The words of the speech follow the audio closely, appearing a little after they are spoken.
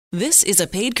This is a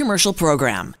paid commercial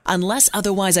program. Unless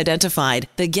otherwise identified,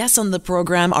 the guests on the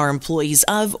program are employees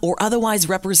of or otherwise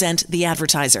represent the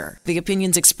advertiser. The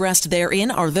opinions expressed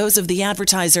therein are those of the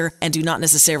advertiser and do not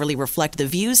necessarily reflect the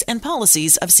views and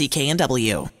policies of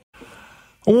CKNW.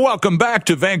 Welcome back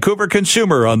to Vancouver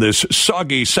Consumer on this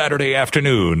soggy Saturday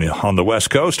afternoon. On the West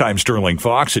Coast, I'm Sterling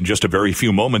Fox. In just a very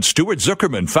few moments, Stuart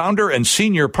Zuckerman, founder and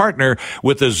senior partner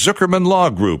with the Zuckerman Law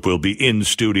Group, will be in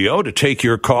studio to take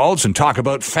your calls and talk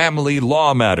about family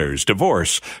law matters,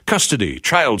 divorce, custody,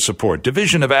 child support,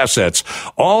 division of assets,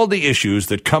 all the issues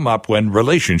that come up when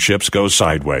relationships go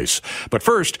sideways. But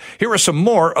first, here are some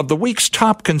more of the week's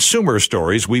top consumer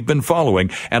stories we've been following,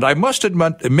 and I must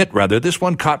admit, this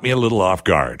one caught me a little off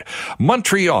guard.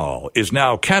 Montreal is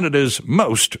now Canada's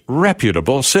most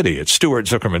reputable city. It's Stuart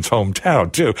Zuckerman's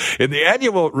hometown, too. In the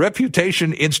annual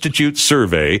Reputation Institute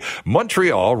survey,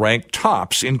 Montreal ranked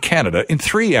tops in Canada in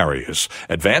 3 areas: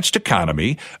 advanced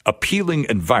economy, appealing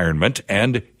environment,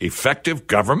 and effective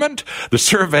government. The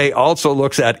survey also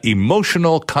looks at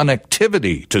emotional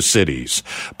connectivity to cities.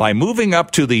 By moving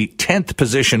up to the 10th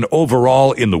position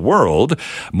overall in the world,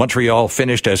 Montreal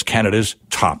finished as Canada's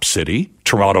top city.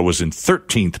 Toronto was in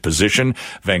 13th position.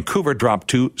 Vancouver dropped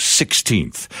to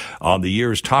 16th. On the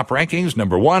year's top rankings,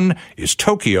 number 1 is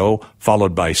Tokyo,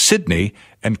 followed by Sydney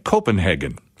and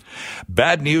Copenhagen.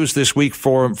 Bad news this week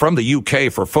from the UK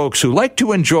for folks who like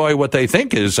to enjoy what they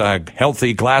think is a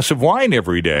healthy glass of wine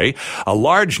every day. A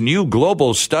large new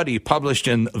global study published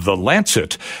in The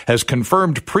Lancet has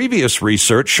confirmed previous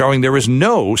research showing there is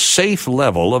no safe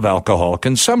level of alcohol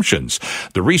consumptions.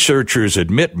 The researchers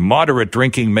admit moderate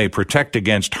drinking may protect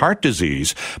against heart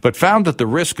disease, but found that the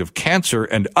risk of cancer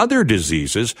and other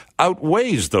diseases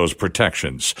outweighs those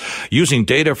protections. Using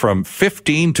data from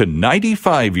 15 to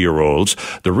 95-year-olds,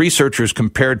 the researchers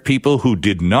compared people who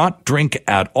did not drink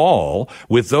at all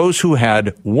with those who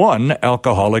had 1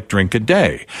 alcoholic drink a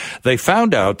day. They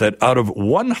found out that out of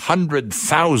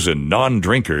 100,000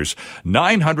 non-drinkers,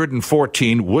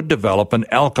 914 would develop an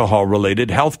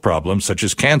alcohol-related health problem such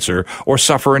as cancer or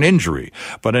suffer an injury.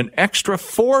 But an extra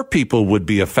 4 people would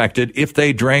be affected if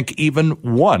they drank even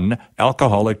 1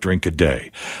 alcoholic drink a day.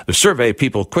 The survey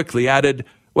people quickly added,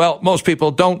 well, most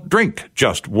people don't drink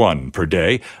just 1 per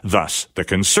day, thus the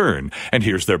concern. And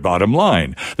here's their bottom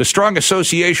line. The strong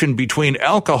association between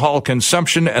alcohol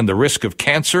consumption and the risk of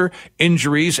cancer,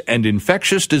 injuries, and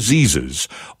infectious diseases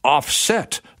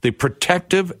offset the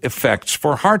protective effects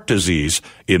for heart disease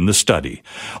in the study.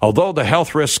 Although the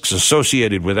health risks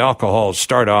associated with alcohol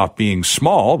start off being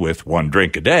small with 1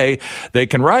 drink a day, they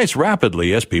can rise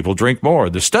rapidly as people drink more.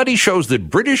 The study shows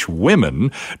that British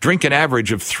women drink an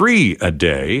average of 3 a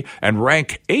day and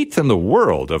rank 8th in the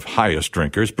world of highest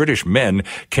drinkers. British men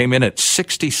came in at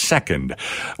 62nd.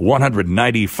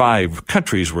 195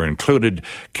 countries were included.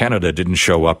 Canada didn't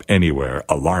show up anywhere.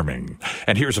 Alarming.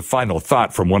 And here's a final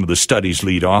thought from one of the study's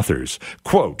lead authors.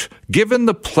 Quote, given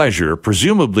the pleasure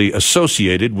presumably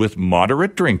associated with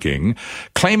moderate drinking,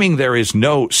 claiming there is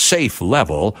no safe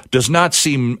level does not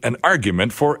seem an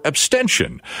argument for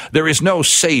abstention. There is no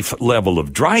safe level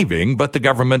of driving, but the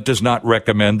government does not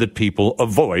recommend that people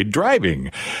avoid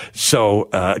driving. So,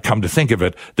 come to think of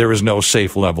it, there is no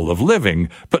safe level of living,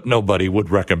 but nobody would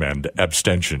recommend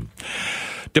abstention.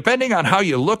 Depending on how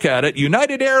you look at it,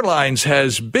 United Airlines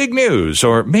has big news,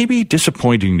 or maybe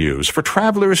disappointing news, for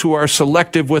travelers who are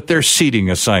selective with their seating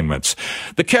assignments.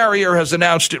 The carrier has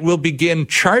announced it will begin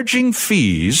charging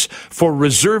fees for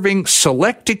reserving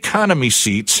select economy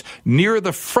seats near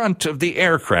the front of the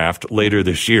aircraft later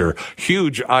this year.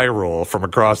 Huge eye roll from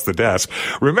across the desk.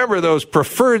 Remember, those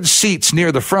preferred seats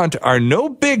near the front are no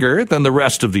bigger than the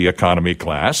rest of the economy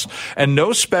class, and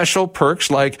no special perks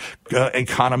like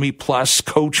Economy Plus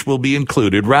coach will be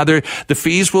included. Rather, the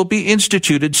fees will be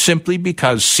instituted simply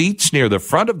because seats near the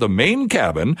front of the main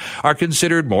cabin are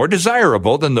considered more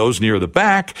desirable than those near the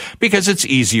back because it's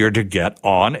easier to get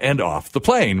on and off the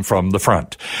plane from the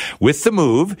front. With the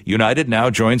move, United now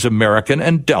joins American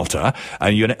and Delta. A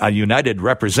United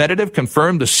representative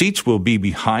confirmed the seats will be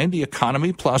behind the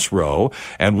Economy Plus row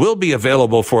and will be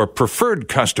available for preferred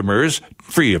customers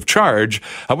free of charge.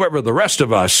 However, the rest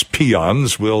of us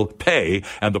peons will pay,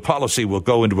 and the policy will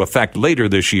go into effect later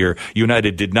this year.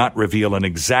 United did not reveal an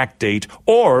exact date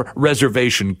or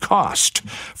reservation cost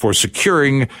for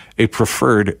securing a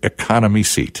preferred economy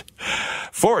seat.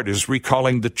 Ford is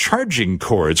recalling the charging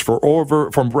cords for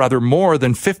more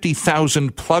than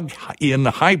 50,000 plug-in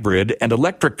hybrid and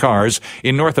electric cars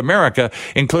in North America,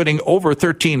 including over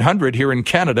 1,300 here in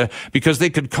Canada, because they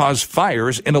could cause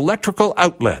fires in electrical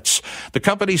outlets. The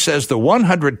company says the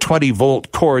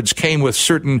 120-volt cords came with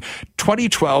certain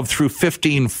 2012 through 15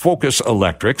 15 Focus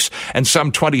Electrics and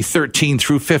some 2013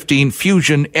 through 15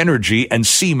 Fusion Energy and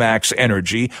C-Max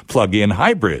Energy plug-in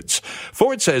hybrids.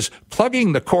 Ford says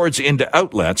plugging the cords into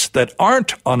outlets that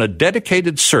aren't on a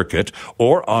dedicated circuit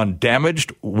or on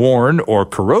damaged, worn, or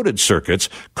corroded circuits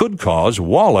could cause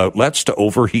wall outlets to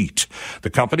overheat.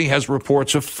 The company has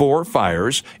reports of 4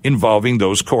 fires involving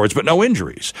those cords, but no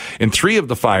injuries. In 3 of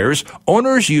the fires,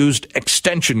 owners used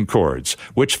extension cords,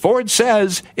 which Ford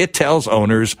says it tells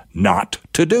owners not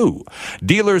to do.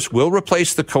 Dealers will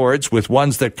replace the cords with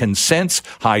ones that can sense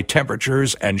high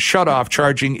temperatures and shut off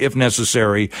charging if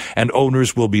necessary, and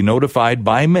owners will be notified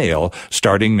by mail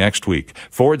starting next week.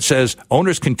 Ford says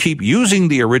owners can keep using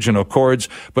the original cords,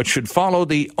 but should follow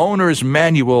the owner's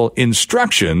manual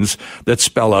instructions that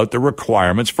spell out the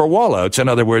requirements for wall-outs. In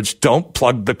other words, don't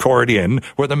plug the cord in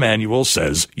where the manual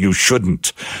says you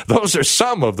shouldn't. Those are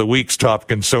some of the week's top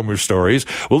consumer stories.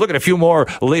 We'll look at a few more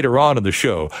later on in the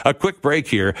show. A quick break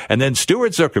here, and then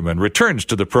Stuart Zuckerman returns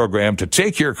to the program to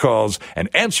take your calls and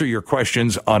answer your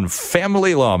questions on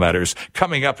family law matters.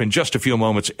 Coming up in just a few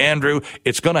moments. Andrew,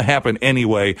 it's going to happen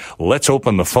anyway. Let's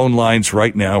open the phone lines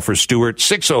right now for Stuart,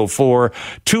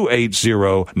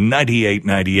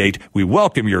 604-280-9898. We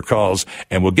welcome your calls,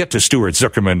 and we'll get to Stuart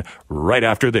Zuckerman right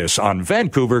after this on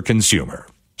Vancouver Consumer.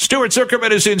 Stuart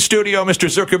Zuckerman is in studio. Mr.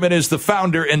 Zuckerman is the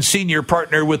founder and senior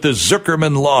partner with the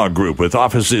Zuckerman Law Group, with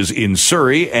offices in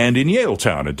Surrey and in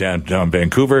Yaletown in downtown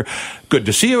Vancouver. Good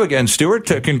to see you again,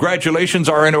 Stuart. Congratulations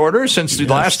are in order. Since the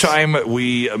last time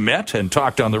we met and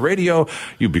talked on the radio,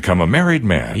 you've become a married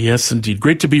man. Yes, indeed.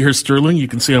 Great to be here, Sterling. You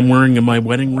can see I'm wearing my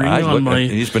wedding ring on my...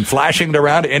 He's been flashing it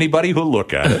around to anybody who'll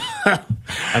look at it.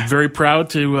 I'm very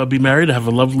proud to be married. I have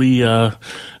a lovely... a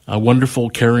wonderful,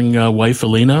 caring wife,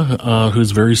 Elena,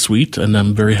 who's very sweet, and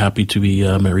I'm very happy to be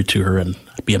married to her and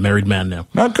be a married man now.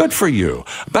 Now, good for you.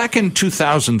 Back in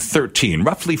 2013,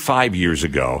 roughly 5 years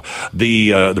ago,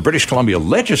 the British Columbia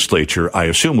legislature, I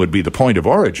assume would be the point of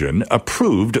origin,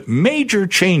 approved major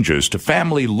changes to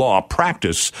family law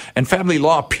practice and family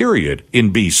law period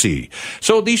in BC.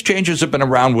 So these changes have been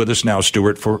around with us now,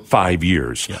 Stuart, for 5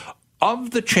 years. Yeah.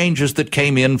 Of the changes that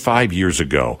came in 5 years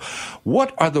ago,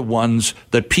 what are the ones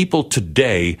that people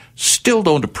today still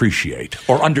don't appreciate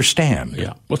or understand?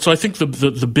 Yeah. Well, so I think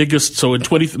the biggest, so in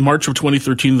March of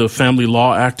 2013, the Family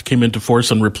Law Act came into force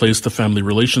and replaced the Family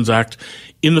Relations Act.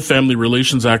 In the Family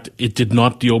Relations Act, it did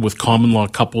not deal with common law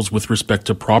couples with respect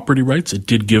to property rights. It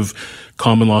did give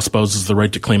common law spouses the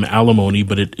right to claim alimony,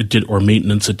 but it did, or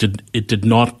maintenance. It did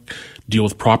not deal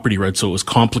with property rights, so it was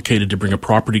complicated to bring a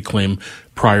property claim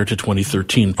prior to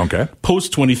 2013. Okay.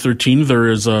 Post 2013, there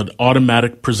is an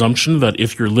automatic presumption that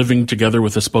if you're living together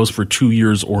with a spouse for 2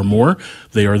 years or more,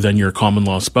 they are then your common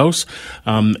law spouse,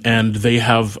 and they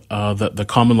have the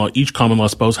common law. Each common law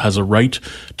spouse has a right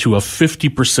to a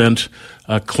 50%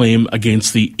 claim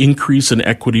against the increase in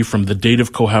equity from the date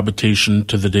of cohabitation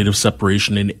to the date of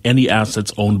separation in any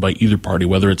assets owned by either party,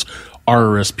 whether it's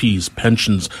RRSPs,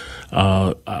 pensions,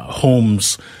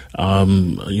 homes,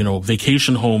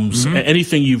 vacation homes,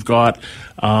 anything you've got,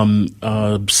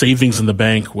 savings in the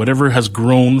bank, whatever has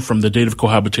grown from the date of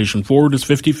cohabitation forward is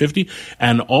 50-50.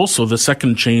 And also the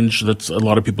second change that a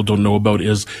lot of people don't know about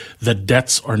is that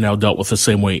debts are now dealt with the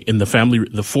same way. In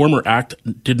the former act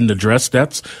didn't address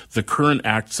debts. The current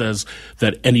act says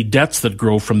that any debts that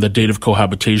grow from the date of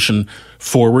cohabitation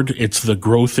forward, it's the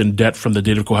growth in debt from the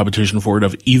date of cohabitation forward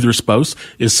of either spouse,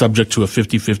 is subject to a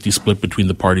 50-50 split between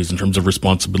the parties in terms of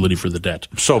responsibility for the debt.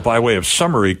 So by way of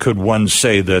summary, could one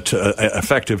say that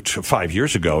effective 5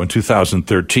 years ago in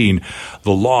 2013,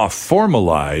 the law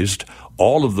formalized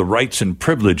all of the rights and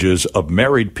privileges of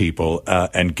married people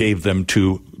and gave them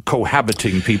to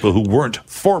cohabiting people who weren't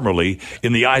formally,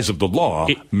 in the eyes of the law,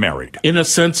 married? In a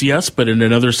sense, yes, but in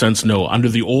another sense, no. Under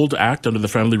the old act, under the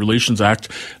Family Relations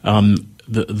Act,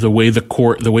 the way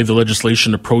the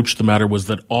legislation approached the matter was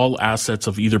that all assets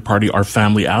of either party are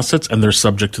family assets, and they're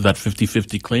subject to that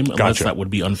 50-50 claim, unless that would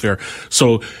be unfair.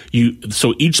 So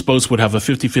each spouse would have a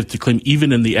 50-50 claim,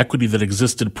 even in the equity that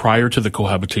existed prior to the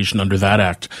cohabitation under that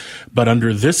act. But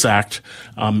under this act,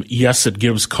 yes, it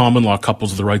gives common law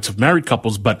couples the rights of married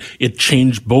couples, but it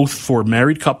changed both for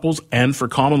married couples and for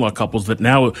common law couples, that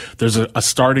now there's a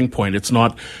starting point. It's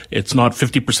not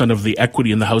 50% of the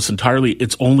equity in the house entirely.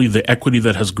 It's only the equity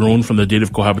that has grown from the date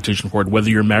of cohabitation forward, whether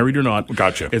you're married or not.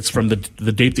 Gotcha. It's from the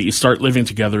date that you start living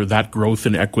together, that growth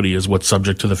in equity is what's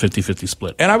subject to the 50-50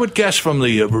 split. And I would guess from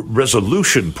the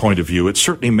resolution point of view, it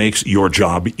certainly makes your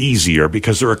job easier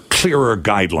because there are clearer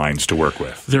guidelines to work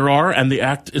with. There are, and the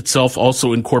Act itself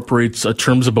also incorporates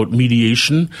terms about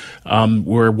mediation,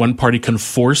 where one party can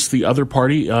force the other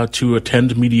party to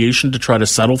attend mediation to try to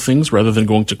settle things rather than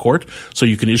going to court. So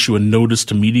you can issue a notice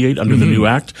to mediate under the new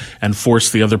Act and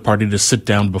force the other party to sit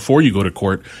down before you go to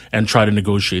court and try to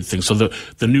negotiate things. So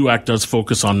the new Act does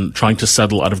focus on trying to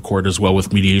settle out of court as well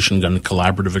with mediation and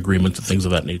collaborative agreements and things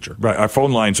of that nature. Right. Our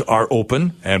phone lines are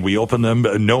open, and we open them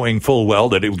knowing full well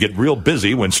that it will get real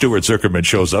busy when Stuart Zuckerman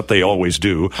shows up. They always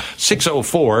do.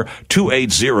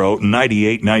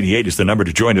 604-280-9898 is the number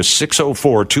to join us.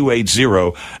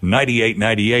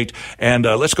 604-280-9898. And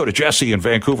let's go to Jesse in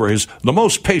Vancouver, who's the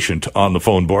most patient on the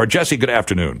phone board. Jesse, good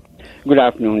afternoon. Good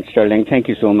afternoon, Sterling. Thank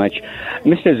you so much.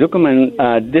 Mr. Zuckerman,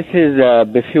 this is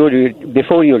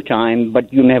before your time,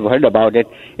 but you may have heard about it.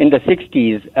 In the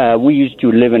 60s, we used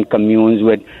to live in communes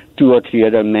with 2 or 3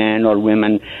 other men or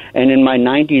women. And in my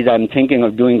 90s, I'm thinking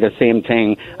of doing the same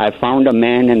thing. I found a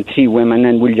man and 3 women,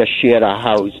 and we'll just share a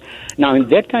house. Now, in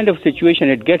that kind of situation,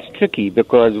 it gets tricky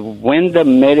because when the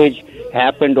marriage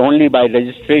happened only by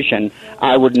registration,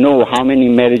 I would know how many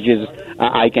marriages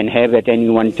I can have at any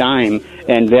one time,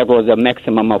 and there was a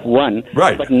maximum of 1.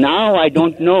 Right. But now I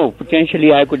don't know.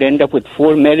 Potentially I could end up with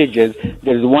 4 marriages.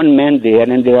 There's 1 man there,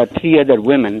 and there are 3 other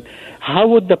women. How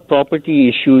would the property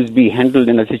issues be handled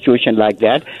in a situation like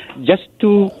that? Just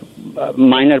 2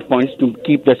 minor points to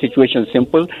keep the situation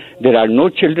simple. There are no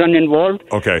children involved.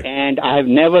 Okay. And I have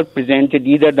never presented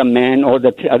either the man or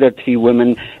the other 3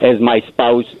 women as my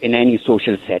spouse in any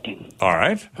social setting. All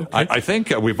right. Okay. I think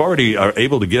we've already are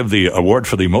able to give the award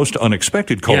for the most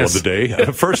unexpected call of the day.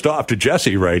 First off to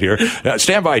Jesse right here.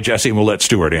 Stand by, Jesse, and we'll let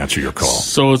Stuart answer your call.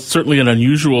 So it's certainly an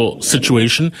unusual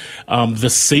situation.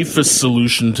 The safest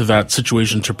solution to that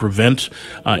situation to prevent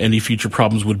any future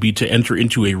problems would be to enter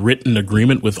into a written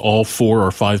agreement with all 4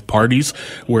 or 5 parties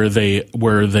where they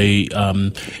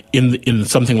in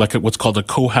something like what's called a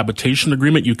cohabitation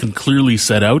agreement, you can clearly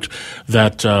set out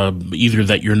that either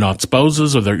that you're not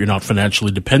spouses or that you're not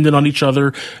financially dependent on each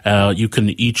other.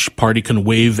 Each party can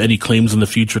waive any claims in the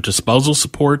future to spousal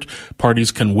support.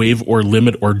 Parties can waive or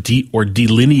limit or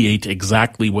delineate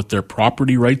exactly what their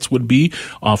property rights would be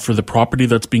for the property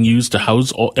that's being used to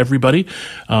house everybody.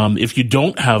 If you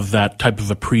don't have that type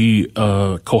of a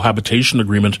cohabitation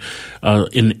agreement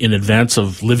in advance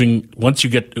of living, once you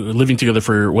get to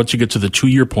the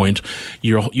 2-year point,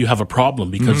 you have a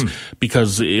problem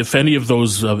because if any of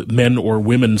those men or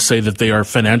women say that they are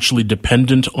financially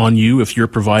dependent on you, if you're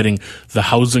providing the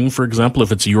housing, for example,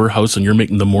 if it's your house and you're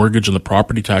making the mortgage and the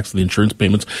property tax and the insurance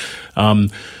payments,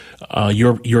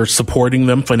 you're supporting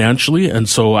them financially, and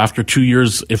so after 2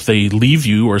 years, if they leave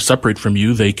you or separate from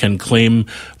you, they can claim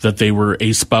that they were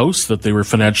a spouse, that they were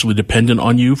financially dependent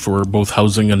on you for both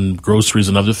housing and groceries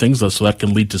and other things. So that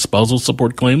can lead to spousal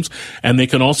support claims, and they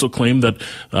can also claim that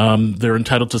they're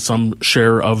entitled to some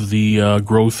share of the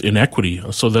growth in equity.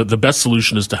 So the best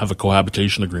solution is to have a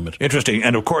cohabitation agreement. Interesting,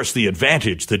 and of course, the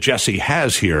advantage that Jesse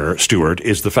has here, Stuart,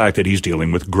 is the fact that he's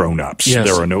dealing with grown-ups. Yes.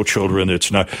 There are no children.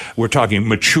 We're talking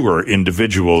mature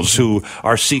individuals who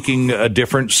are seeking a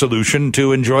different solution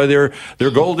to enjoy their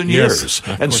golden years.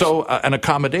 And so an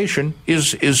accommodation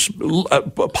is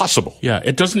possible. Yeah,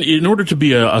 it doesn't, in order to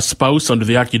be a spouse under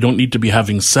the Act, you don't need to be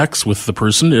having sex with the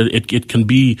person. It can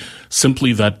be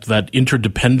simply that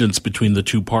interdependence between the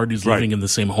 2 parties living in the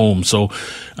same home. So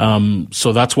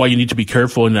that's why you need to be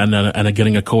careful, and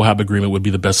getting a cohab agreement would be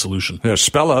the best solution. Yeah,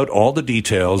 spell out all the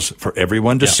details for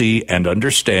everyone to see and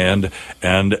understand,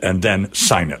 and then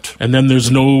sign it. And then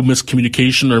there's no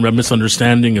miscommunication or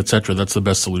misunderstanding, etc. That's the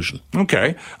best solution.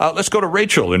 Okay. Let's go to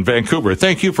Rachel in Vancouver.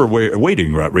 Thank you for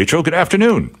waiting, Rachel. Good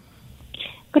afternoon.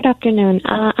 Good afternoon.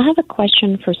 I have a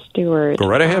question for Stuart. Go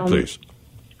right ahead, please.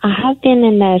 I have been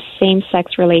in a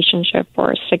same-sex relationship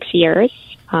for 6 years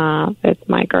with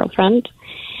my girlfriend,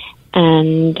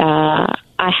 and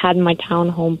I had my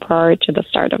townhome prior to the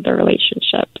start of the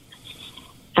relationship.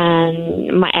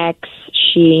 And my ex,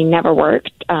 she never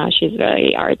worked. She's a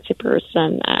very artsy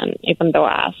person, and even though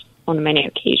I asked on many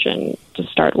occasions to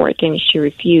start working, she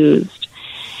refused.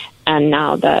 And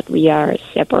now that we are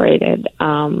separated,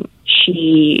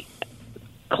 she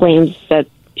claims that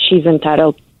she's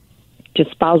entitled to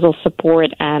spousal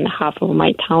support and half of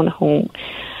my townhome,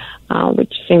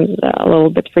 which seems a little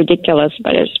bit ridiculous,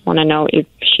 but I just want to know if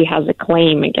she has a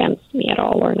claim against me at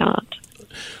all or not.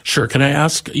 Sure. Can I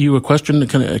ask you a question?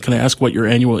 Can I ask what your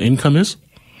annual income is?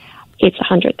 It's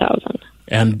 $100,000.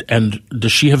 And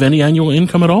does she have any annual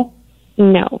income at all?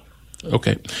 No.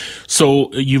 Okay.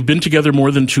 So you've been together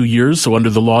more than 2 years, so under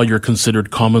the law you're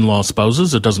considered common law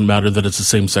spouses. It doesn't matter that it's a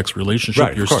same-sex relationship.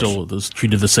 Right, you're still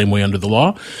treated the same way under the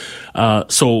law.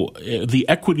 So the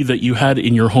equity that you had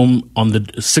in your home on the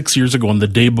 6 years ago, on the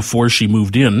day before she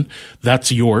moved in,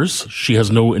 that's yours. She has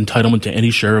no entitlement to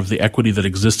any share of the equity that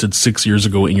existed 6 years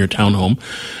ago in your townhome.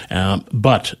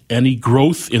 But any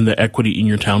growth in the equity in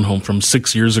your townhome from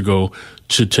 6 years ago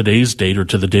to today's date, or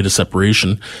to the date of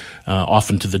separation,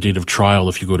 often to the date of trial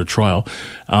if you go to trial,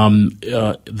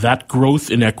 that growth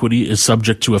in equity is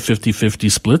subject to a 50-50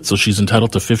 split, so she's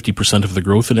entitled to 50% of the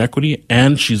growth in equity,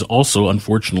 and she's also,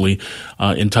 unfortunately,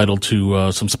 entitled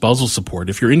to some spousal support.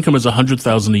 If your income is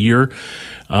 $100,000 a year,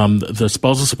 the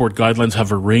spousal support guidelines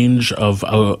have a range of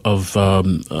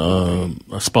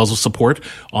spousal support.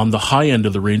 On the high end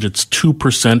of the range, it's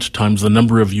 2% times the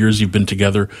number of years you've been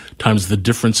together times the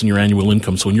difference in your annual income.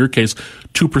 So in your case,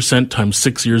 2% times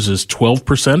 6 years is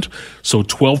 12%. So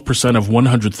 12% of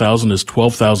 $100,000 is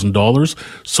 $12,000.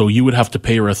 So you would have to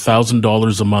pay her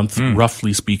 $1,000 a month,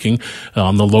 roughly speaking.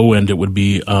 On the low end, it would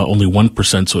be only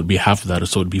 1%, so it'd be half of that,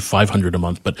 so it'd be $500 a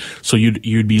month. But so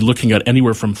you'd be looking at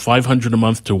anywhere from $500 a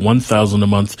month to $1,000 a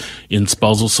month in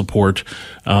spousal support,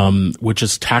 which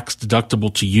is tax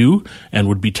deductible to you and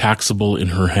would be taxable in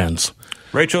her hands.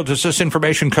 Rachel, does this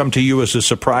information come to you as a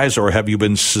surprise, or have you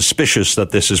been suspicious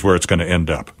that this is where it's going to end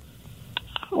up?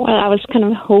 Well, I was kind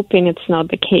of hoping it's not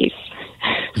the case.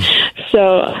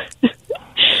 So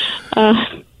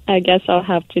I guess I'll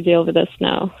have to deal with this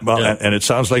now. Well, and it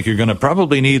sounds like you're going to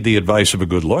probably need the advice of a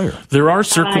good lawyer. There are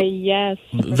yes,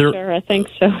 sure, I think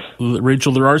so.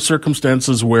 Rachel, there are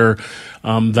circumstances where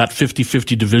that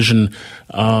 50-50 division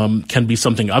can be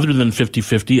something other than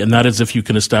 50-50, and that is if you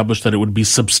can establish that it would be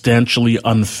substantially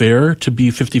unfair to be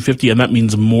 50-50, and that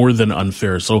means more than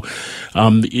unfair. So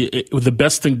the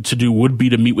best thing to do would be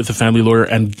to meet with a family lawyer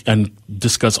and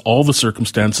discuss all the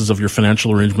circumstances of your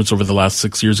financial arrangements over the last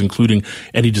 6 years, including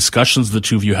any discussions the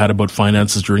two of you had about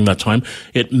finances during that time.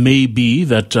 It may be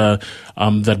that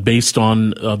that based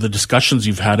on the discussions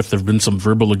you've had, if there have been some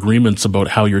verbal agreements about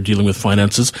how you're dealing with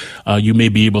finances, you may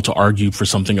be able to argue for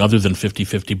something other than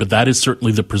 50-50. But that is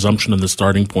certainly the presumption and the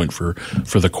starting point for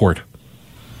the court.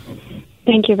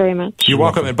 Thank you very much. You're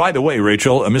welcome. And by the way,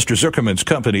 Rachel, Mr. Zuckerman's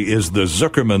company is the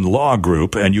Zuckerman Law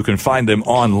Group, and you can find them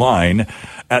online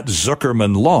at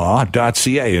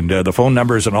zuckermanlaw.ca. And the phone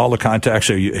numbers and all the contacts,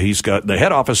 he's got the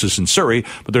head office is in Surrey,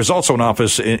 but there's also an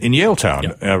office in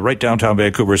Yaletown, right downtown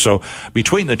Vancouver. So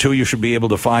between the two, you should be able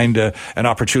to find an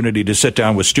opportunity to sit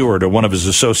down with Stuart or one of his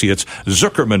associates.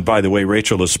 Zuckerman, by the way,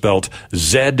 Rachel, is spelled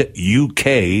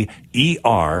Zukkerman.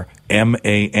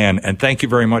 And thank you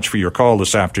very much for your call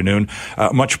this afternoon.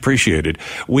 Much appreciated.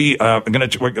 We're going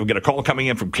to get a call coming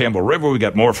in from Campbell River. We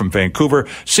got more from Vancouver.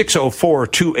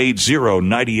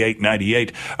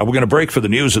 604-280-9898. We're going to break for the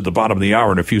news at the bottom of the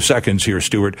hour in a few seconds here,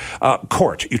 Stuart.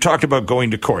 Court. You talked about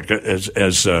going to court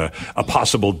as a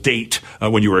possible date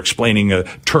when you were explaining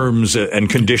terms and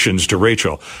conditions to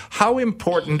Rachel. How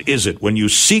important is it when you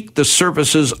seek the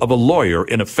services of a lawyer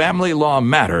in a family law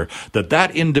matter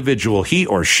that individual, he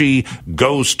or she,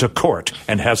 goes to court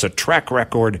and has a track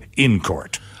record in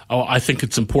court? Oh, I think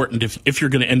it's important. If you're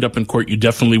going to end up in court, you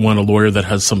definitely want a lawyer that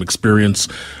has some experience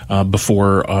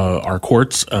before our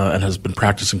courts and has been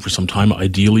practicing for some time,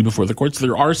 ideally before the courts.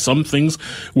 There are some things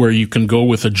where you can go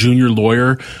with a junior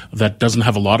lawyer that doesn't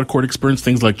have a lot of court experience.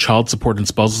 Things like child support and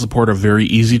spousal support are very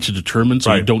easy to determine,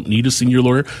 so you don't need a senior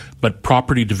lawyer. But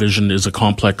property division is a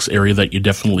complex area that you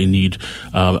definitely need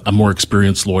a more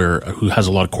experienced lawyer who has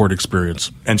a lot of court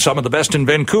experience. And some of the best in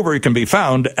Vancouver can be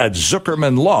found at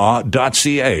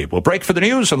zuckermanlaw.ca. We'll break for the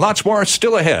news and lots more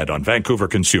still ahead on Vancouver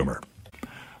Consumer.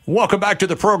 Welcome back to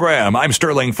the program. I'm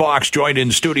Sterling Fox, joined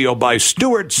in studio by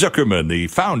Stuart Zuckerman, the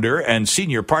founder and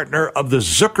senior partner of the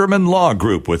Zuckerman Law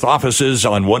Group, with offices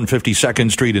on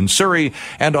 152nd Street in Surrey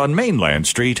and on Mainland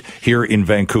Street here in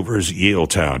Vancouver's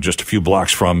Yaletown, just a few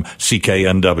blocks from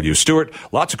CKNW. Stuart,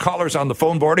 lots of callers on the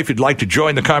phone board. If you'd like to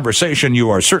join the conversation, you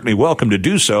are certainly welcome to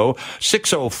do so.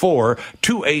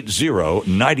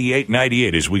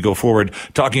 604-280-9898 as we go forward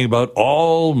talking about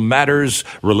all matters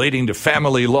relating to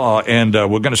family law. And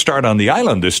we're going to start on the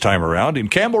island this time around in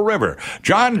Campbell River.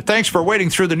 John, thanks for waiting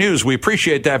through the news. We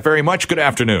appreciate that very much. Good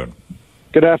afternoon.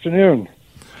 Good afternoon.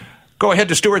 Go ahead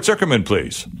to Stuart Zuckerman,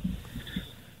 please.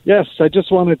 Yes, I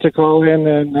just wanted to call in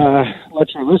and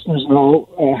let your listeners know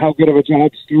how good of a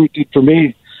job Stuart did for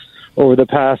me over the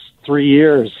past 3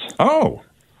 years. Oh.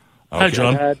 Okay. Hi,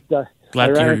 John.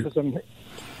 Glad to hear you.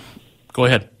 Go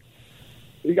ahead.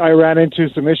 I ran into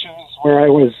some issues where I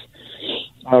was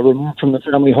removed from the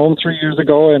family home 3 years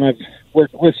ago, and I've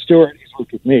worked with Stuart. He's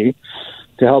worked with me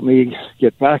to help me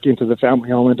get back into the family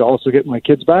home and to also get my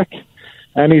kids back.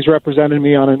 And he's represented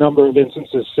me on a number of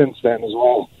instances since then as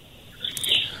well.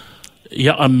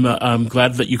 Yeah, I'm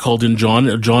glad that you called in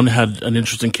John. John had an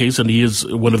interesting case, and he is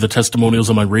one of the testimonials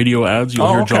on my radio ads.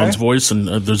 You'll hear John's voice, and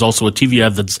there's also a TV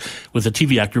ad that's with a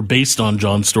TV actor based on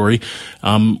John's story,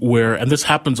 and this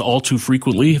happens all too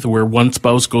frequently, where one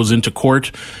spouse goes into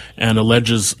court and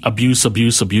alleges abuse.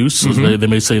 Mm-hmm. They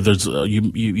may say there's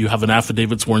you have an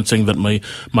affidavit sworn saying that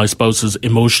my spouse is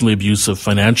emotionally abusive,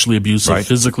 financially abusive, right,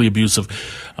 physically abusive,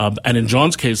 and in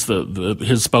John's case,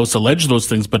 his spouse alleged those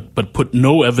things, but put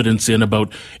no evidence in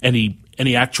about any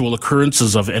actual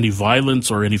occurrences of any violence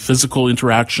or any physical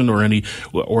interaction or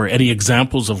any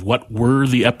examples of what were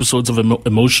the episodes of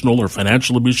emotional or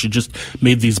financial abuse. She just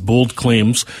made these bold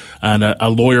claims, and a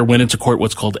lawyer went into court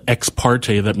what's called ex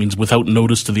parte, that means without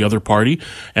notice to the other party,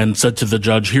 and said to the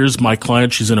judge, here's my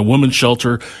client, she's in a women's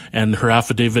shelter, and her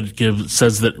affidavit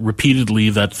says that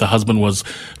repeatedly that the husband was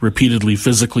repeatedly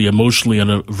physically, emotionally,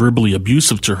 and verbally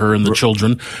abusive to her and the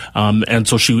children, and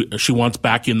so she wants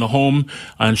back in the home,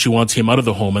 and she wants him out of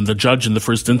the home. And the judge, in the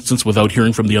first instance, without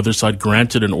hearing from the other side,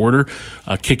 granted an order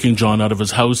kicking John out of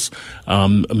his house,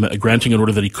 granting an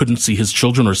order that he couldn't see his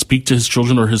children or speak to his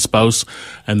children or his spouse.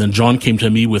 And then John came to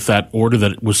me with that order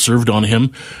that was served on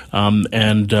him,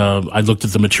 and I looked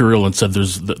at the material and said,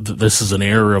 this is an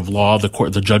error of law.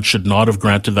 The judge should not have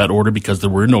granted that order because there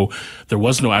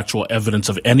was no actual evidence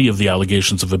of any of the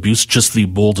allegations of abuse, just the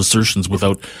bold assertions with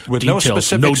details, no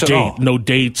specifics at all. No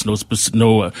dates,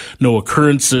 no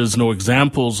occurrences, no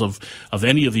examples of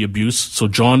any of the abuse. So,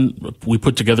 John, we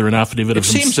put together an affidavit of...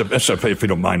 if you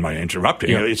don't mind my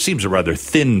interrupting, it seems a rather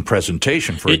thin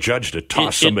presentation for a judge to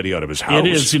toss somebody out of his house. It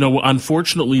is.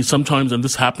 Unfortunately, sometimes, and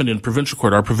this happened in provincial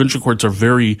court, our provincial courts are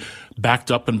very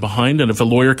backed up and behind, and if a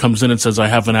lawyer comes in and says, I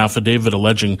have an affidavit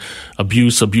alleging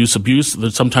abuse,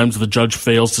 that sometimes the judge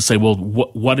fails to say, well,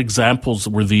 what examples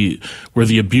were the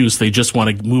abuse? They just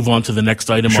want to move on to the next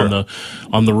item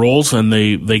on the rolls, and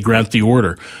they grant the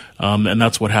order. And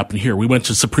that's what happened here. We went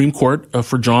to Supreme Court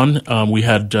for John. We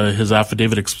had his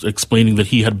affidavit explaining that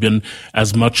he had been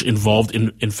as much involved,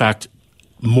 in fact,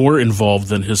 more involved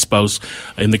than his spouse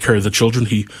in the care of the children.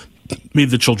 He made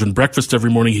the children breakfast every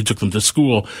morning. He took them to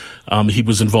school. He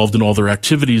was involved in all their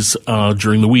activities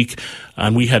during the week.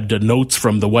 And we had notes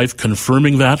from the wife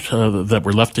confirming that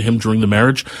were left to him during the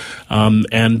marriage.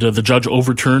 And the judge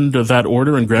overturned that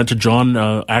order and granted John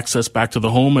access back to the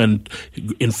home. And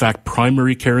in fact,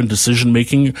 primary care and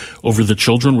decision-making over the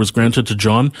children was granted to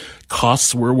John.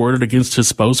 Costs were awarded against his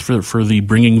spouse for the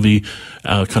bringing the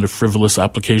kind of frivolous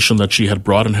application that she had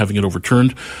brought and having it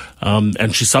overturned.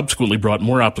 And she subsequently brought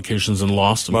more applications and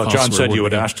lost. And John said you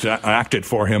had acted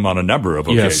for him on a number of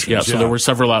occasions. Yes. So there were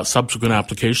several subsequent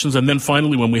applications. And then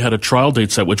finally, when we had a trial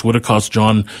date set, which would have cost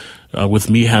John, with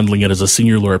me handling it as a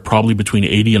senior lawyer, probably between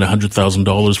 $80,000 and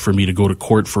 $100,000 for me to go to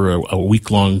court for a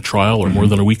week-long trial or more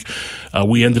than a week.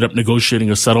 We ended up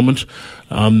negotiating a settlement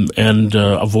and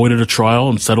avoided a trial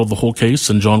and settled the whole case.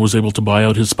 And John was able to buy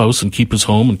out his spouse and keep his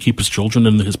home and keep his children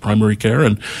in his primary care.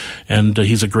 And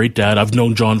he's a great dad. I've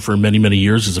known John for many, many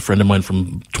years. He's a friend of mine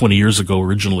from 20 years ago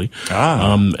originally.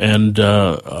 And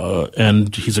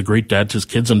he's a great dad to his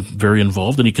kids and very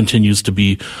involved. And he continues to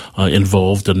be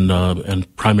involved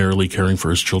and primarily caring for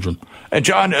his children. And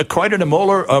John, quite an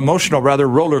emotional,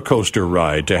 roller coaster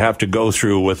ride to have to go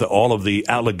through with all of the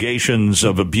allegations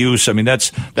of abuse. I mean, that's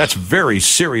very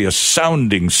serious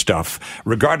sounding stuff.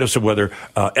 Regardless of whether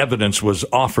evidence was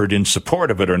offered in support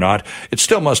of it or not, it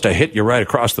still must have hit you right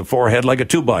across the forehead like a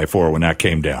 2x4 when that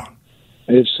came down.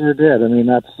 It sure did. I mean,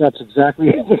 that's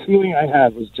exactly the feeling I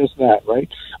had, was just that, right?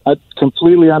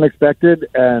 Completely unexpected,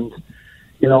 and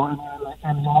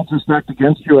and all respect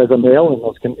against you as a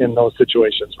male in those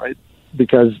situations, right?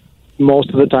 Because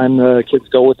most of the time the kids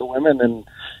go with the women, and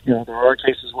there are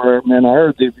cases where men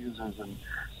are the abusers, and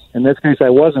in this case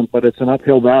I wasn't, but it's an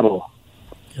uphill battle.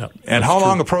 Yeah. And how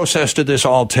long a process did this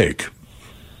all take?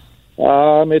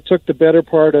 It took the better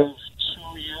part of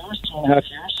 2 years, 2.5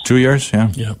 years. 2 years,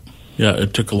 yeah. Yeah,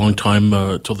 it took a long time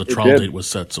till the trial date was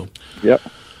set. So, yep.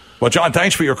 Well, John,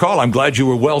 thanks for your call. I'm glad you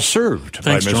were well served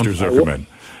by Mr. Zuckerman.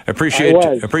 Appreciate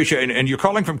it. And you're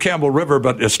calling from Campbell River,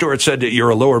 but Stuart said that you're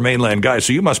a Lower Mainland guy,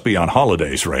 so you must be on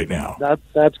holidays right now.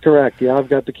 That's correct. Yeah, I've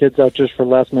got the kids out just for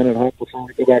last-minute help before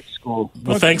we go back to school.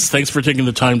 Well, thanks for taking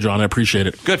the time, John. I appreciate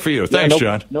it. Good for you. Thanks,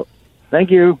 John. Nope.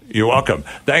 Thank you. You're welcome.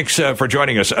 Thanks for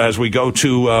joining us as we go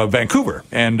to Vancouver.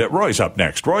 And Roy's up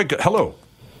next. Roy, hello.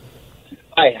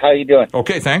 Hi, how you doing?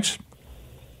 Okay, thanks.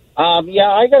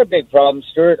 I got a big problem,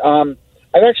 Stuart.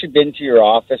 I've actually been to your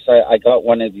office. I got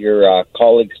one of your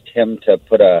colleagues, Tim, to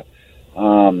put a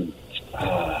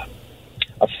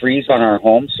freeze on our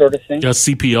home, sort of thing. Yeah,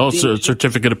 CPL,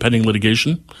 Certificate of Pending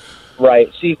Litigation.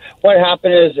 Right. See, what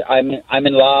happened is I'm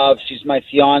in love. She's my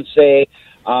fiance.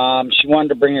 She wanted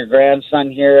to bring her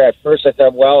grandson here. At first, I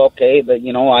thought, well, okay, but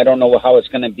I don't know how it's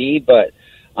going to be. But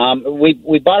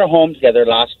we bought a home together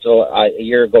a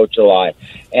year ago, July,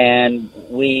 and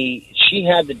she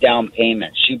had the down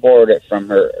payment. She borrowed it from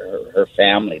her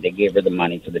family. They gave her the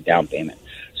money for the down payment.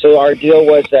 So our deal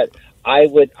was that I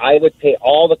would pay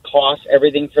all the costs,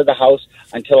 everything for the house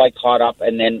until I caught up,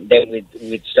 and then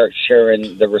we'd start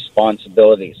sharing the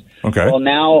responsibilities. Okay. Well,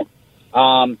 now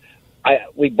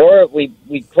we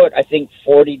put I think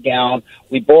 40 down.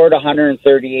 We borrowed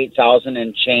 138,000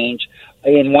 and change.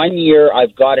 In 1 year,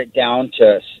 I've got it down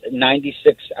to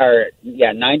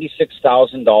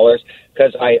 $96,000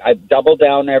 because I double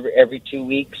down every 2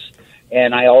 weeks.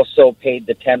 And I also paid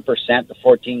the 10%, the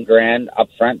 $14,000 up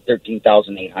front,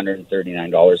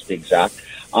 $13,839 to be exact,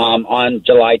 on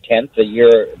July 10th, the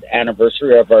year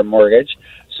anniversary of our mortgage.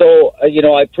 So,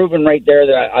 I've proven right there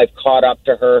that I've caught up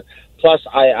to her. Plus,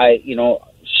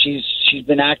 she's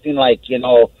been acting like,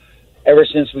 ever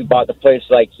since we bought the place,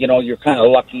 like, you're kind of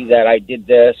lucky that I did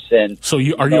this. And so,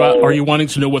 are you wanting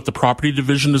to know what the property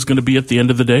division is going to be at the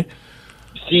end of the day?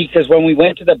 See, because when we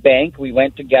went to the bank, we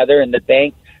went together, and the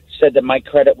bank said that my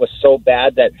credit was so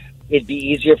bad that it'd be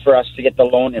easier for us to get the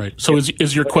loan. Right. So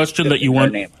is your question that you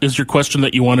want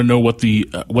to know what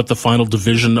the final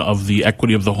division of the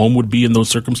equity of the home would be in those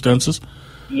circumstances?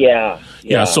 Yeah.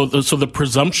 So the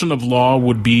presumption of law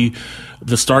would be,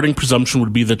 the starting presumption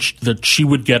would be that she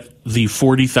would get the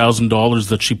 $40,000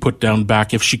 that she put down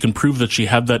back. If she can prove that she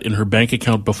had that in her bank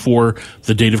account before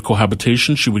the date of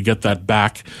cohabitation, she would get that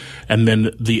back. And then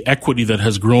the equity that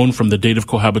has grown from the date of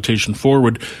cohabitation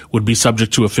forward would be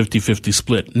subject to a 50-50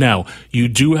 split. Now, you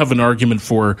do have an argument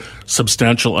for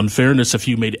substantial unfairness. If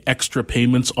you made extra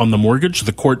payments on the mortgage,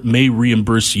 the court may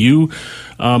reimburse you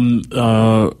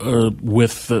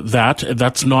with that.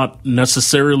 That's not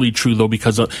necessarily true, though,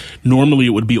 because normally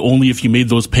it would be only if you made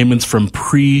those payments from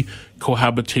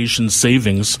pre-cohabitation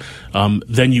savings,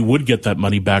 then you would get that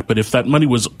money back. But if that money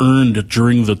was earned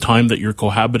during the time that you're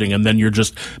cohabiting and then you're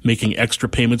just making extra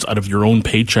payments out of your own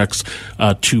paychecks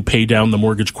to pay down the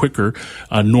mortgage quicker,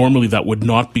 normally that would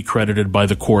not be credited by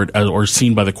the court or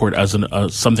seen by the court as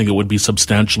something that would be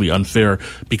substantially unfair,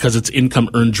 because it's income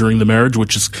earned during the marriage,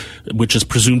 which is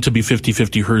presumed to be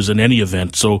 50-50 hers in any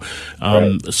event. So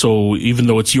so even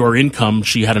though it's your income,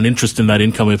 she had an interest in that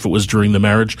income if it was during the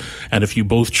marriage, and if you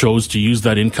both chose to use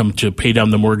that income to pay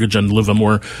down the mortgage and live a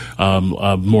more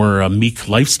meek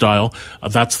lifestyle,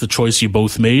 that's the choice you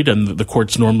both made, and the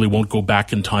courts normally won't go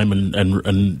back in time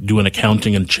and do an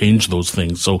accounting and change those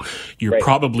things. So you're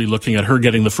probably looking at her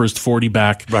getting the first 40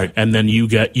 back, and then you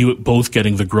both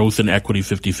getting the growth in equity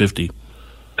 50-50.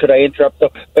 Could I interrupt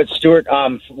though? But Stuart,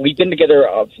 we've been together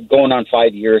going on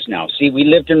 5 years now. See, we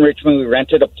lived in Richmond. We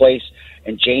rented a place,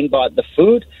 and Jane bought the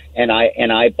food, and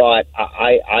I bought.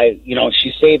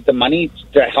 She saved the money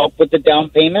to help with the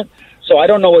down payment. So I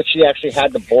don't know what she actually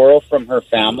had to borrow from her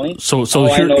family. So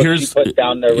here's she put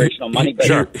down the original money.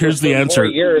 But here's the answer.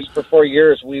 For 4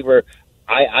 years, we were.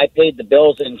 I paid the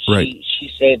bills, and she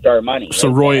saved our money. So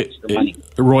Roy,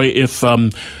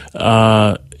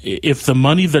 if the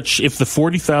money if the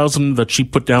 $40,000 that she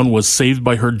put down was saved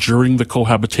by her during the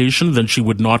cohabitation, then she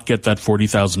would not get that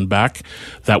 $40,000 back.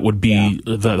 That would be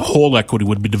the whole equity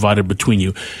would be divided between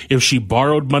you. If she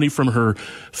borrowed money from her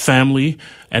family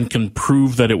and can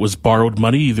prove that it was borrowed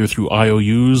money either through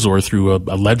IOUs or through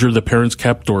a ledger the parents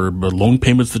kept or loan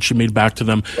payments that she made back to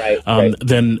them,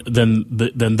 then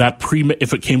that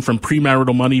if it came from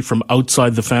premarital money from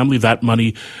outside the family, that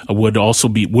money would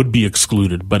be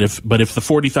excluded. But if the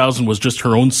 $40,000 was just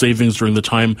her own savings during the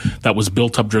time that was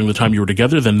built up during the time you were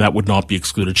together, then that would not be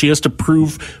excluded. She has to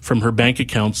prove from her bank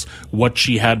accounts what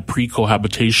she had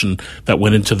pre-cohabitation that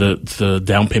went into the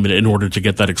down payment in order to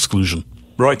get that exclusion.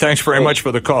 Roy, thanks very much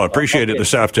for the call. Appreciate it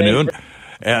this afternoon.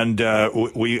 And I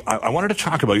wanted to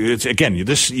talk about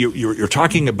you're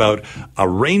talking about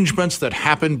arrangements that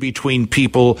happen between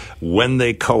people when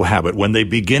they cohabit, when they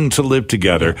begin to live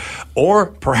together, or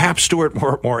perhaps, Stuart,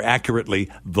 more accurately,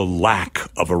 the lack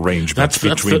of arrangements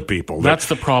between people. That's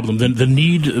the problem. The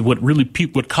need,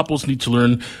 what couples need to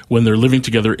learn when they're living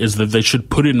together is that they should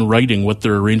put in writing what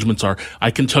their arrangements are. I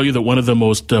can tell you that one of the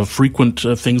most frequent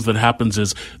things that happens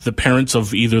is the parents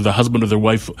of either the husband or their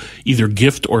wife either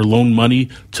gift or loan money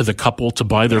to the couple to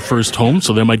buy their first home.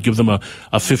 So they might give them a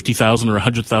 $50,000 or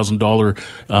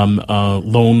 $100,000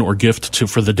 loan or gift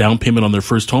for the down payment on their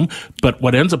first home. But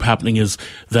what ends up happening is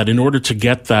that in order to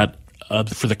get that,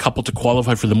 for the couple to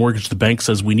qualify for the mortgage, the bank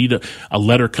says we need a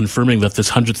letter confirming that this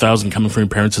 $100,000 coming from your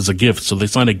parents is a gift. So they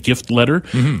sign a gift letter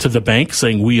to the bank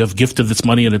saying we have gifted this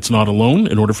money and it's not a loan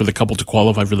in order for the couple to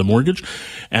qualify for the mortgage,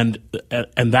 and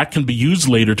that can be used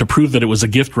later to prove that it was a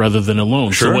gift rather than a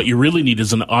loan. Sure. So what you really need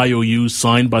is an IOU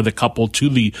signed by the couple to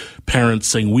the parents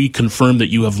saying we confirm that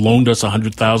you have loaned us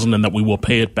 $100,000 and that we will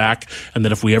pay it back, and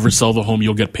that if we ever sell the home,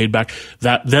 you'll get paid back.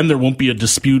 That then there won't be a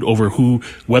dispute over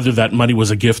whether that money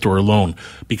was a gift or a loan.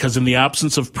 Because in the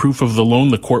absence of proof of the loan,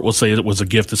 the court will say it was a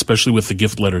gift, especially with the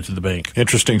gift letter to the bank.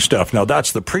 Interesting stuff. Now,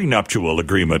 that's the prenuptial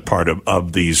agreement part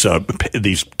of these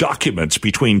documents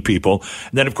between people.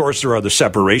 And then, of course, there are the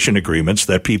separation agreements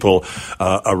that people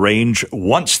arrange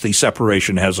once the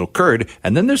separation has occurred.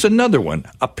 And then there's another one,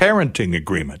 a parenting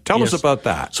agreement. Tell us about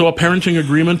that. So a parenting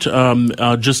agreement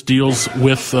just deals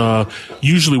with,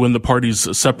 usually when the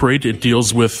parties separate, it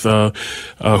deals with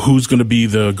who's going to be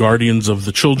the guardians of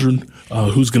the children,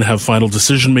 who's going to have final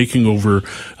decision-making over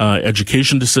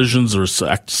education decisions or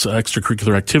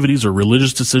extracurricular activities or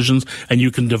religious decisions, and you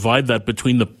can divide that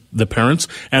between the parents,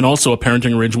 and also a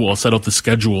parenting arrangement will set out the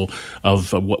schedule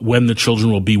of when the children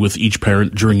will be with each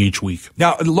parent during each week.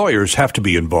 Now, lawyers have to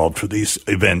be involved for these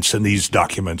events and these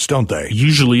documents, don't they?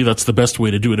 Usually, that's the best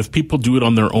way to do it. If people do it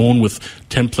on their own with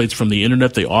templates from the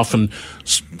internet, they often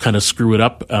kind of screw it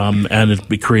up, and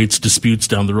it creates disputes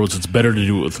down the road. So it's better to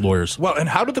do it with lawyers. Well, and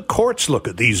how do the courts look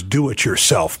at these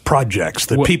do-it-yourself projects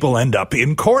that people end up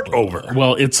in court over?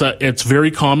 Well, it's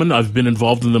very common. I've been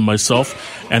involved in them myself,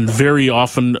 and very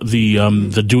often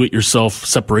the do-it-yourself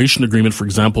separation agreement, for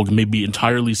example, may be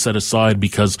entirely set aside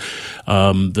because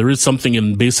there is something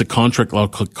in basic contract law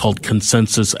called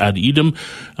consensus ad idem.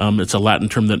 It's a Latin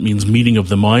term that means meeting of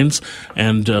the minds,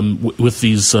 and with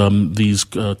these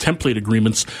template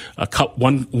agreements,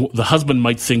 the husband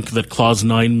might think that clause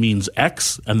 9 means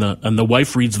X, and the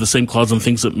wife reads the same clause and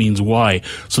thinks it means Y.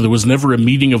 So there was never a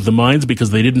meeting of the minds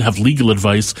because they didn't have legal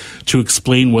advice to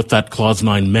explain what that clause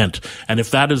 9 meant. And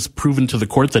if that is proven to the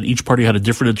court that each party had a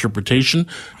different interpretation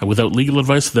without legal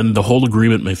advice, then the whole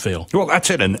agreement may fail. Well, that's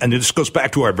it. And this goes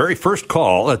back to our very first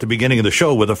call at the beginning of the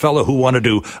show with a fellow who wanted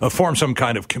to form some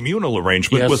kind of communal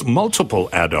arrangement with multiple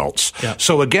adults. Yeah.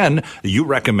 So again, you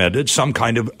recommended some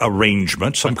kind of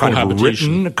arrangement, some kind of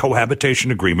written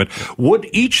cohabitation agreement. Would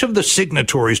each of the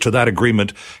signatories to that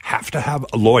agreement have to have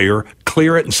a lawyer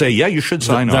clear it and say, yeah, you should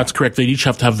sign on? That's correct. They each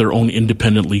have to have their own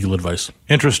independent legal advice.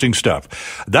 Interesting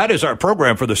stuff. That is our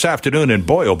program for this afternoon, and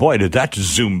boy, oh boy, did that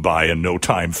zoom by in no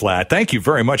time flat. Thank you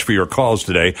very much for your calls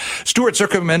today. Stuart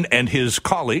Zuckerman and his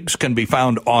colleagues can be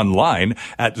found online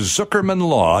at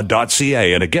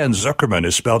zuckermanlaw.ca. And again, Zuckerman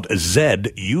is spelled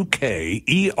Zukerman,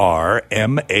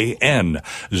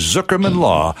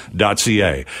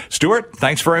 zuckermanlaw.ca. Stuart,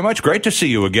 thanks very much. Great to see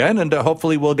you again, and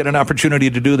hopefully we'll get an opportunity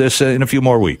to do this in a few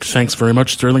more weeks. Thanks very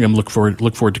much, Sterling. I'm look forward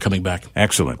to coming back.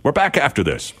 Excellent. We're back after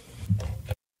this.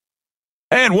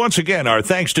 And once again, our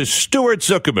thanks to Stuart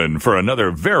Zuckerman for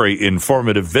another very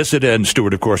informative visit. And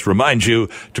Stuart, of course, reminds you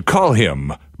to call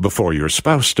him before your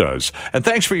spouse does. And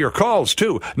thanks for your calls,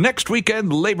 too. Next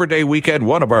weekend, Labor Day weekend,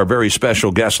 one of our very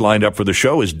special guests lined up for the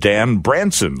show is Dan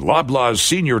Branson, Loblaws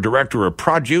Senior Director of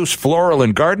Produce, Floral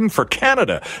and Garden for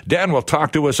Canada. Dan will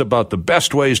talk to us about the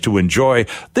best ways to enjoy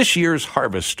this year's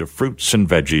harvest of fruits and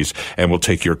veggies, and we'll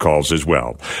take your calls as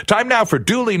well. Time now for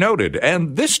Duly Noted,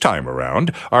 and this time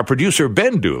around, our producer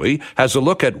Ben Dooley has a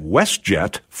look at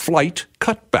WestJet flight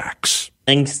cutbacks.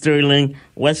 Thanks, Sterling.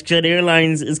 WestJet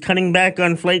Airlines is cutting back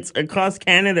on flights across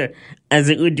Canada as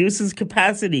it reduces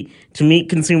capacity to meet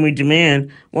consumer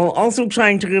demand, while also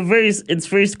trying to reverse its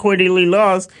first quarterly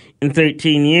loss in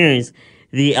 13 years.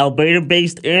 The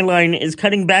Alberta-based airline is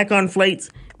cutting back on flights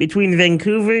between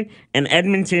Vancouver and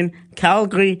Edmonton,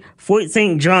 Calgary, Fort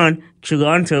St. John,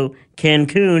 Toronto,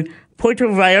 Cancun, Puerto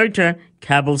Vallarta,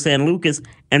 Cabo San Lucas,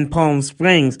 and Palm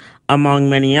Springs, among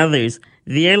many others.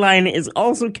 The airline is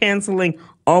also canceling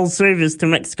all service to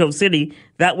Mexico City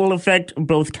that will affect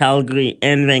both Calgary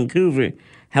and Vancouver.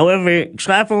 However,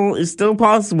 travel is still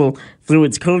possible through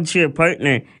its codeshare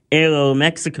partner,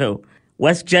 Aeromexico.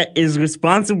 WestJet is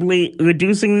responsibly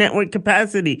reducing network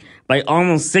capacity by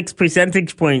almost 6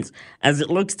 percentage points as it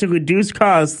looks to reduce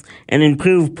costs and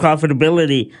improve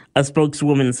profitability, a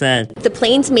spokeswoman said. The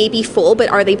planes may be full, but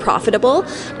are they profitable?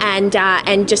 And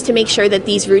just to make sure that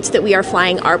these routes that we are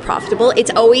flying are profitable,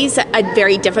 it's always a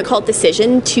very difficult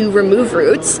decision to remove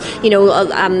routes.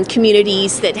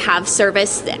 Communities that have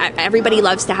service, everybody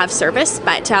loves to have service,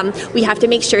 but we have to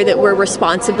make sure that we're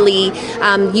responsibly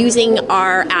using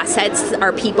our assets,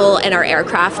 our people, and our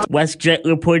aircraft. WestJet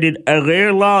reported a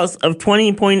rare loss of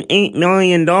 $20.8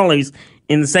 million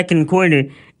in the second quarter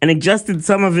and adjusted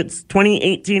some of its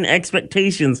 2018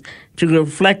 expectations to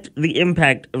reflect the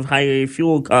impact of higher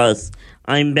fuel costs.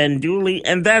 I'm Ben Dooley,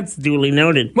 and that's duly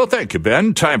noted. Well, thank you,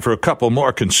 Ben. Time for a couple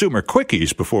more consumer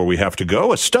quickies before we have to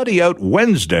go. A study out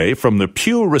Wednesday from the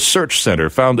Pew Research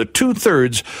Center found that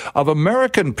 2/3 of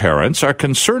American parents are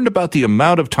concerned about the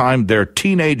amount of time their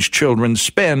teenage children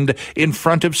spend in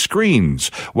front of screens,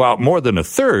 while more than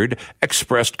 1/3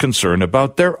 expressed concern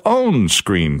about their own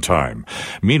screen time.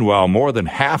 Meanwhile, more than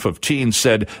half of teens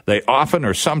said they often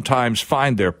or sometimes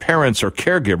find their parents or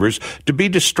caregivers to be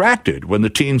distracted when the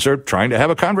teens are trying to have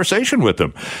a conversation with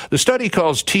them. The study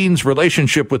calls teens'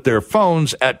 relationship with their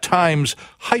phones at times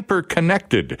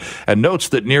hyper-connected and notes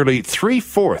that nearly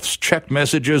 3/4 check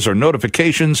messages or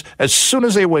notifications as soon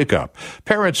as they wake up.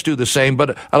 Parents do the same,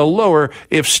 but at a lower,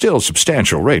 if still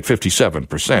substantial rate,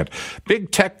 57%.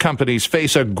 Big tech companies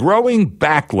face a growing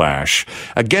backlash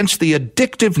against the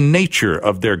addictive nature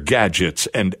of their gadgets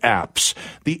and apps,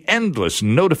 the endless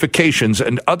notifications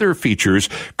and other features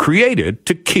created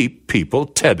to keep people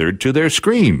tethered to their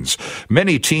screens.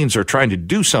 Many teens are trying to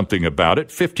do something about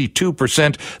it.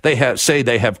 52% say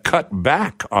they have cut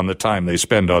back on the time they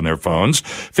spend on their phones.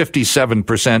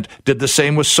 57% did the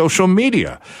same with social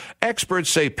media. Experts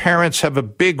say parents have a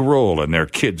big role in their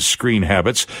kids' screen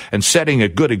habits, and setting a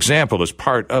good example is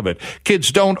part of it.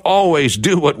 Kids don't always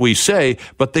do what we say,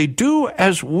 but they do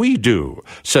as we do,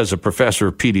 says a professor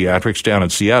of pediatrics down in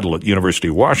Seattle at University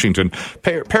of Washington.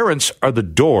 Parents are the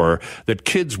door that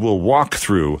kids will walk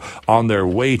through on their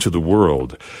way to the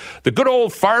world. The good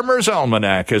old Farmer's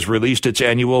Almanac has released its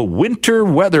annual winter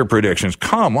weather predictions.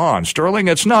 Come on, Sterling,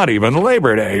 it's not even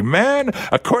Labor Day, man.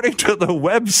 According to the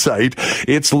website,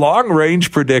 its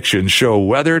long-range predictions show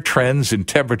weather trends in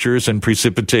temperatures and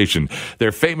precipitation.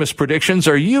 Their famous predictions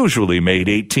are usually made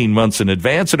 18 months in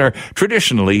advance and are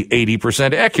traditionally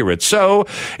 80% accurate. So,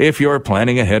 if you're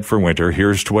planning ahead for winter,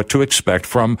 here's what to expect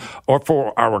from or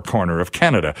for our corner of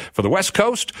Canada. For the West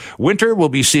Coast, winter will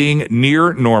be seeing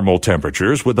near normal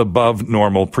temperatures with above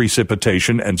normal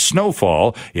precipitation and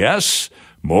snowfall. Yes,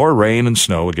 more rain and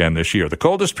snow again this year. The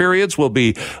coldest periods will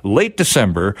be late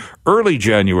December, early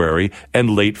January,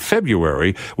 and late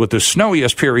February, with the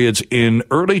snowiest periods in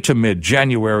early to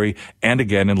mid-January and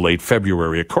again in late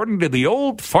February. According to the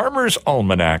old Farmer's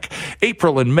Almanac,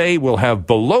 April and May will have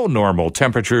below normal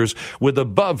temperatures with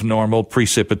above normal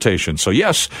precipitation. So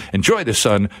yes, enjoy the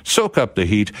sun, soak up the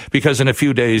heat, because in a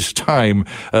few days' time,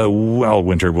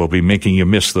 winter will be making you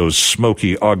miss those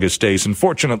smoky August days.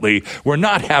 Unfortunately, we're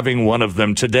not having one of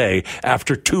them today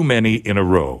after too many in a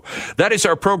row. That is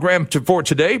our program for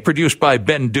today, produced by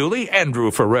Ben Dooley.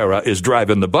 Andrew Ferreira is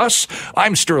driving the bus.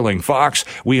 I'm Sterling Fox.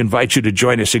 We invite you to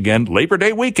join us again Labor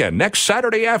Day weekend, next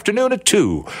Saturday afternoon at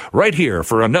 2, right here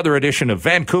for another edition of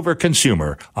Vancouver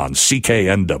Consumer on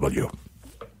CKNW.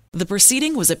 The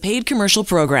proceeding was a paid commercial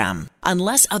program.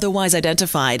 Unless otherwise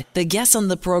identified, the guests on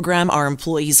the program are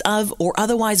employees of or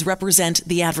otherwise represent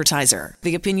the advertiser.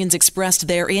 The opinions expressed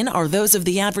therein are those of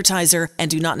the advertiser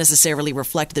and do not necessarily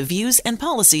reflect the views and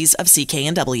policies of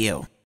CKNW.